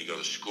son ready to go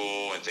to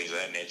school and things of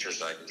that nature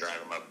so I can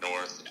drive him up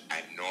north.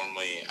 I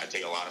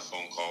take a lot of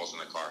phone calls in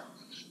the car,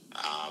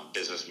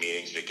 business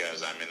meetings,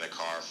 because I'm in the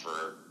car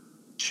for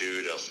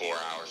 2 to 4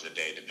 hours a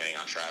day, depending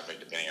on traffic,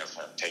 depending on if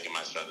I'm taking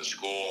my son to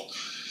school.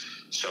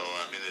 So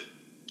I'm in the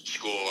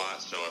school a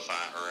lot,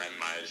 or in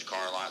my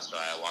car a lot, so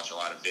I watch a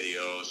lot of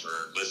videos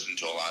or listen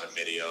to a lot of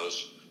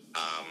videos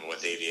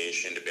with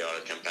aviation to be able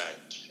to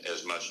compact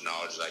as much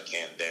knowledge as I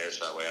can there,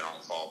 so that way I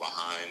don't fall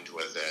behind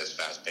with as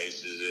fast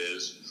paced as it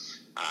is.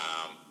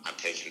 I'm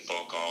taking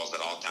phone calls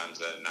at all times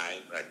at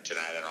night. Like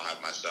tonight I don't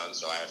have my son,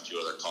 so I have 2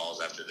 other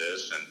calls after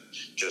this, and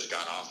just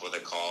got off with a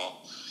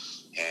call.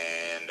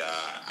 And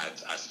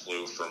I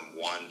flew from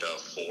 1 to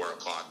 4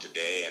 o'clock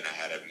today, and I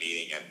had a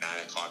meeting at 9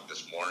 o'clock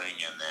this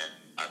morning, and then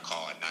a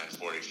call at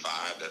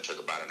 9:45 that took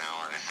about an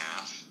hour and a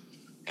half.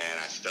 And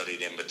I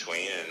studied in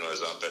between and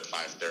was up at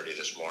 5:30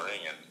 this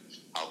morning, and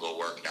I'll go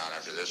work out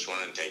after this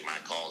one and take my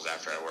calls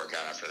after I work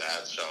out after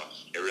that. So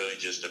it really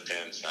just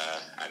depends.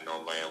 I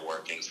normally am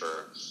working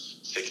for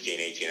 16,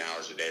 18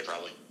 hours a day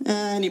probably.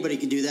 Anybody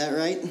could do that,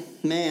 right?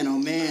 Man, oh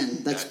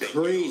man, that's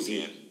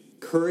crazy.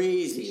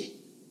 Crazy.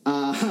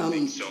 I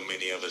think so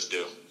many of us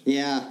do.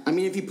 Yeah, I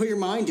mean, if you put your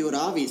mind to it,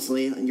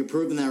 obviously, and you're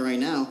proving that right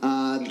now.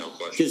 No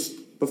question.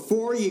 Just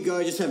before you go,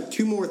 I just have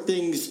 2 more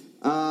things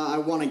I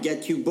want to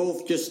get to,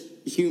 both just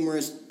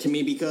humorous to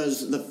me,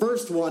 because the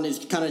first one is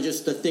kind of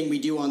just the thing we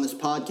do on this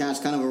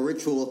podcast, kind of a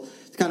ritual.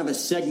 It's kind of a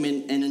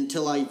segment, and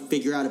until I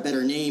figure out a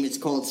better name, it's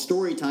called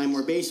Story Time,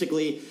 where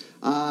basically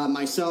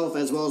myself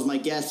as well as my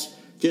guests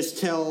just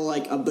tell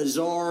like a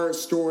bizarre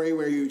story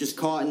where you're just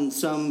caught in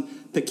some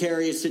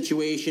precarious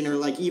situation, or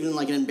like even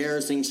like an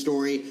embarrassing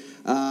story.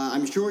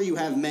 I'm sure you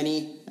have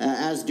many,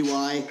 as do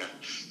I.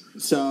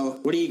 So,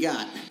 what do you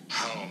got?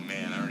 Oh,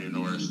 man, I don't even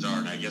know where to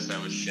start. I guess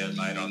I would shed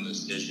light on the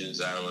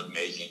decisions I was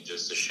making,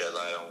 just to shed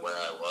light on where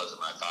I was in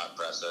my thought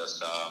process.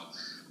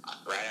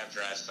 Right after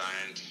I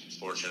signed,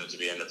 fortunate to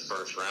be in the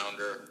first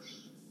rounder,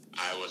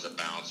 I was a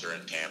bouncer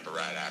in Tampa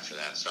right after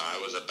that. So I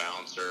was a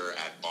bouncer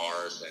at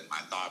bars, and my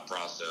thought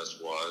process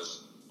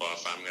was, well,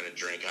 if I'm going to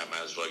drink, I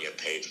might as well get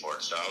paid for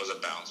it. So I was a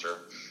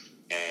bouncer.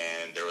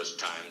 And there was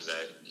times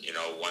that,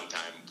 one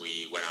time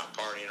we went out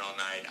partying all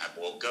night. I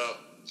woke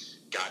up,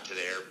 got to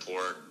the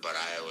airport, but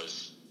I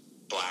was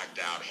blacked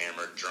out,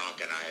 hammered,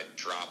 drunk, and I had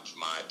dropped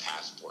my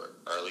passport,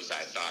 or at least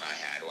I thought I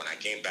had. When I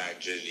came back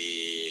to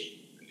the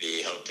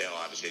hotel,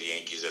 obviously the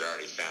Yankees had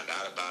already found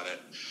out about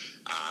it.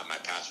 My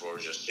passport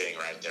was just sitting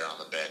right there on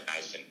the bed,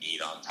 nice and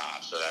neat on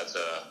top. So that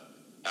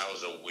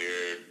was a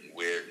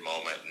weird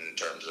moment in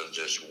terms of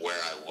just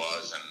where I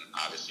was, and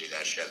obviously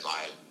that shed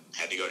light.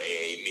 Had to go to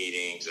AA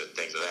meetings and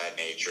things of that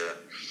nature.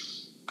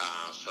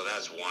 So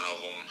that's one of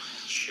them.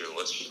 Shoot,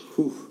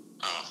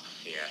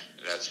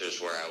 that's just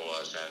where I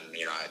was. And,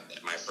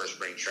 my first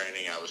spring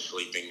training, I was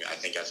sleeping. I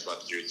think I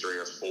slept through 3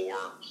 or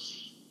 4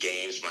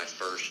 games my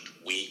first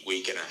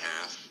week and a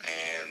half.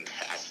 And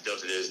I still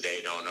to this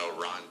day don't know.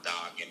 Ron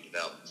Dock ended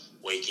up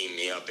waking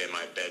me up in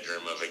my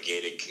bedroom of a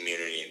gated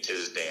community. And to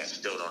this day, I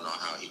still don't know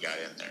how he got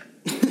in there.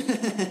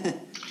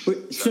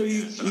 So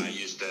I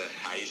used to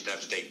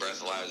have to take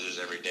breathalyzers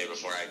every day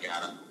before I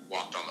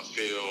walked on the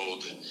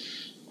field.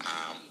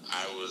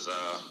 I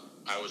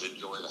was a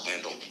joy to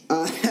handle.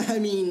 I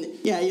mean,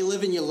 yeah, you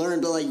live and you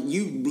learn, but like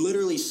you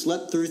literally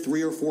slept through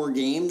 3 or 4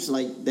 games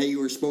like that you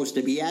were supposed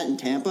to be at in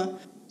Tampa.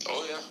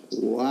 Oh yeah.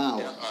 Wow.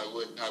 Yeah,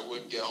 I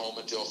wouldn't get home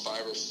until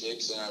 5 or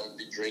 6, and I would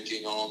be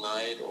drinking all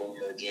night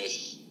or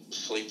just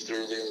sleep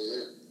through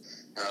the.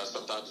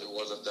 Sometimes it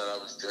wasn't that I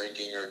was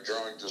drinking or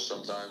drunk, just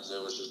sometimes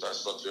it was just I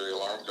slept through the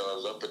alarm because I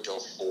was up until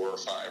 4 or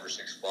 5 or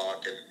 6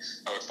 o'clock, and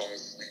I would fall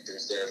asleep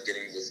instead of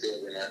getting to the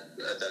field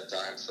at that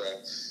time. So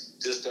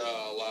just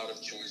a lot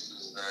of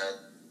choices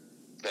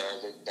that I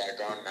look back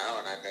on now,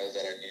 and I know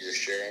that I need to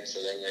share them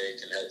so that way it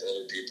can help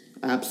other people.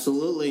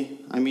 Absolutely.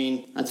 I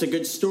mean, that's a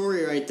good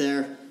story right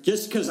there.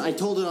 Just because I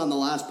told it on the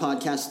last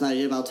podcast that I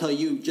did, but I'll tell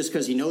you just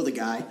because you know the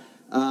guy.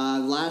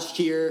 Last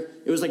year,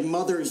 it was like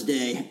Mother's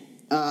Day.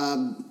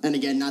 And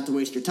again, not to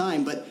waste your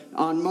time, but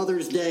on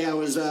Mother's Day, I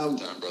was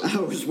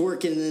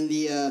working in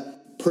the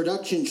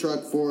production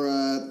truck for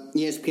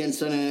ESPN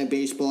Sunday Night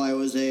Baseball. I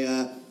was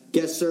a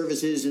guest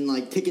services and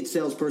like ticket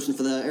salesperson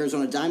for the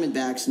Arizona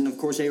Diamondbacks, and of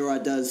course,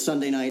 A-Rod does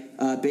Sunday Night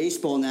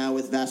Baseball now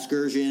with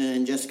Vasgersian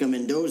and Jessica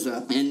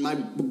Mendoza. And my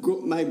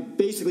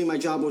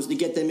job was to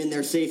get them in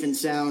there safe and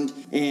sound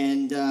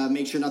and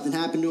make sure nothing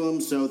happened to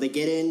them. So they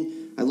get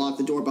in, I lock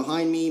the door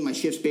behind me. My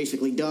shift's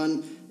basically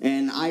done.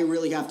 And I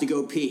really have to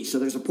go pee. So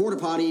there's a porta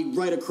potty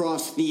right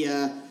across the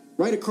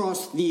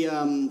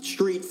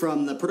street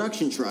from the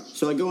production truck.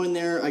 So I go in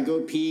there, I go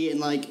pee,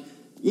 and like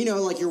you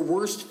know, like your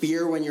worst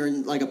fear when you're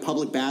in like a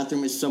public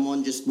bathroom is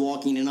someone just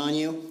walking in on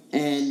you.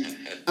 And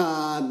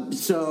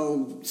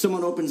so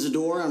someone opens the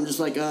door. I'm just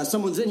like,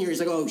 someone's in here. He's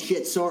like, oh,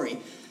 shit, sorry.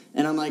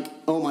 And I'm like,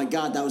 oh, my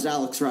God, that was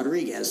Alex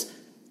Rodriguez.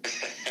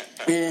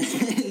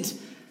 And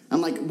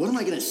I'm like, what am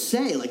I going to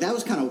say? Like, that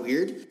was kind of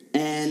weird.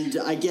 And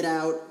I get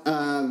out.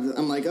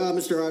 I'm like, oh,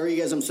 Mr.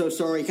 Rodriguez, I'm so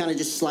sorry. He kind of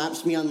just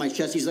slaps me on my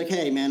chest. He's like,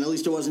 hey, man, at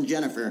least it wasn't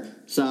Jennifer.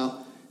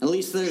 So at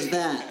least there's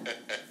that.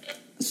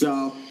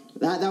 So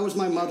that was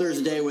my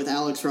Mother's Day with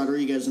Alex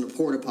Rodriguez in a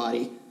porta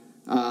potty.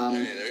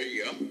 Hey, there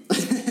you go.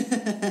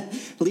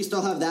 At least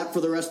I'll have that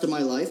for the rest of my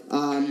life.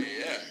 Yeah.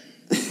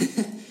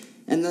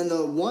 And then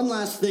the one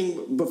last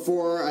thing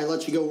before I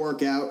let you go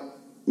work out,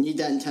 need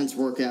that intense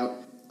workout.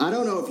 I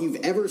don't know if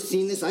you've ever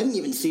seen this. I didn't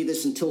even see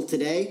this until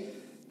today,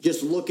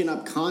 just looking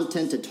up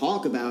content to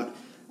talk about.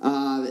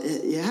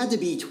 It had to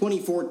be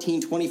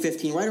 2014,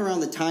 2015, right around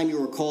the time you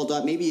were called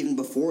up, maybe even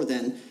before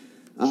then,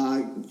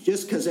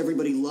 just because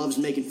everybody loves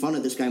making fun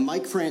of this guy.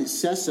 Mike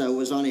Francesa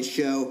was on his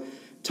show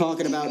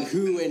talking about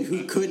who and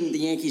who couldn't the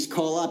Yankees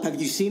call up.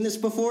 Have you seen this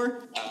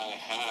before? I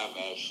have,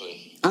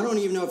 actually. I don't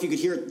even know if you could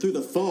hear it through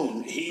the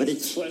phone, but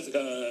it's... Slade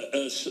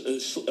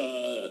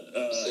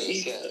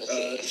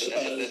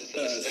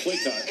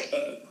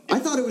Heathcott. I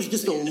thought it was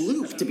just a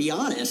loop, to be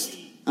honest.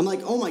 I'm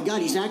like, oh my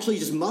God, he's actually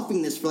just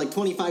muffing this for like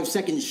 25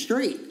 seconds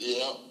straight.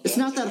 Yeah. It's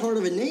not that hard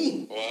of a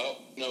name. Well,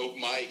 no,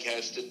 Mike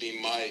has to be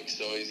Mike,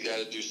 so he's got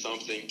to do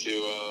something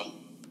to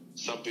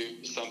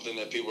something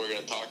that people are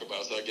going to talk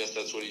about. So I guess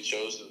that's what he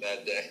chose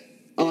that day.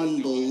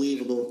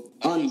 Unbelievable.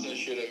 I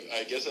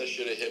guess I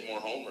should have hit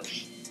more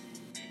homers.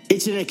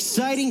 It's an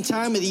exciting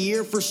time of the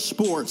year for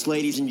sports,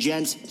 ladies and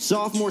gents.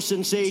 Sophomore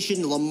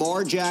sensation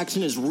Lamar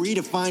Jackson is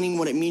redefining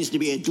what it means to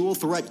be a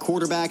dual-threat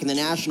quarterback in the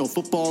National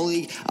Football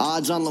League.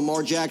 Odds on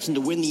Lamar Jackson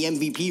to win the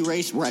MVP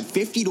race were at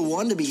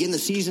 50-1 to begin the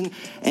season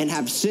and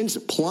have since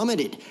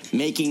plummeted,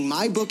 making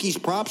MyBookie's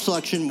prop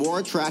selection more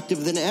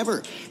attractive than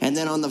ever. And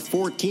then on the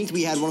 14th,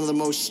 we had one of the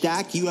most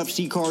stacked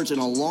UFC cards in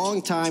a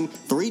long time,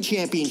 3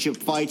 championship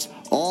fights,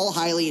 all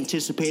highly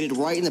anticipated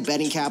right in the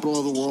betting capital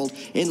of the world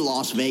in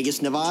Las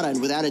Vegas, Nevada.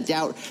 And without a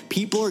doubt,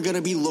 people are going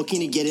to be looking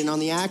to get in on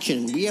the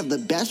action. We have the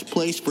best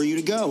place for you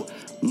to go.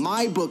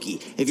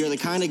 MyBookie. If you're the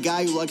kind of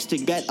guy who likes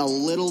to bet a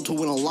little to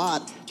win a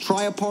lot,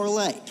 try a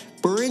parlay.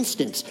 For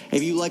instance,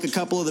 if you like a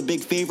couple of the big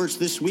favorites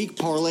this week,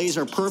 parlays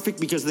are perfect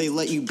because they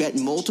let you bet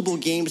multiple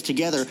games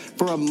together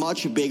for a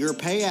much bigger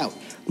payout.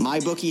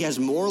 MyBookie has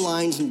more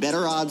lines and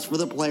better odds for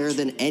the player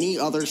than any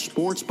other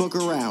sports book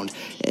around.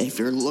 If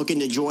you're looking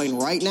to join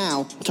right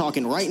now,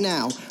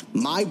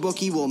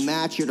 MyBookie will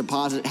match your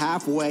deposit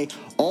halfway,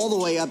 all the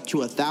way up to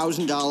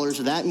 $1,000.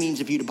 That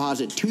means if you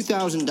deposit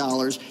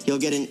 $2,000, you'll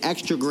get an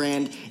extra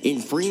 $1,000 in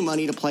free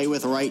money to play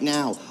with right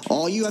now.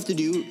 All you have to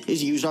do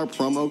is use our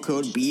promo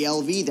code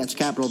BLV, that's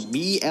capital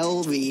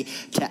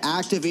BLV, to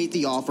activate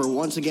the offer.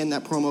 Once again,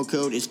 that promo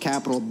code is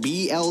capital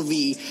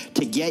BLV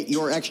to get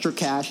your extra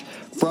cash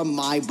from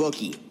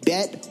MyBookie.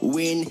 Bet,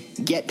 win,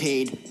 get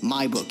paid,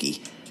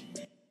 MyBookie.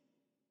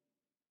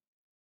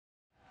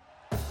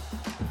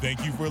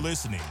 Thank you for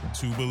listening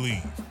to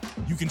Believe.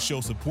 You can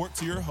show support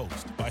to your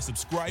host by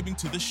subscribing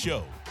to the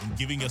show and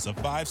giving us a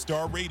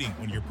 5-star rating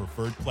on your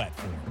preferred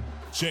platform.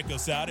 Check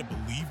us out at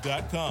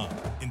Believe.com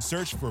and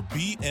search for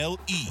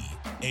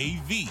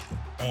BLEAV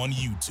on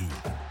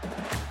YouTube.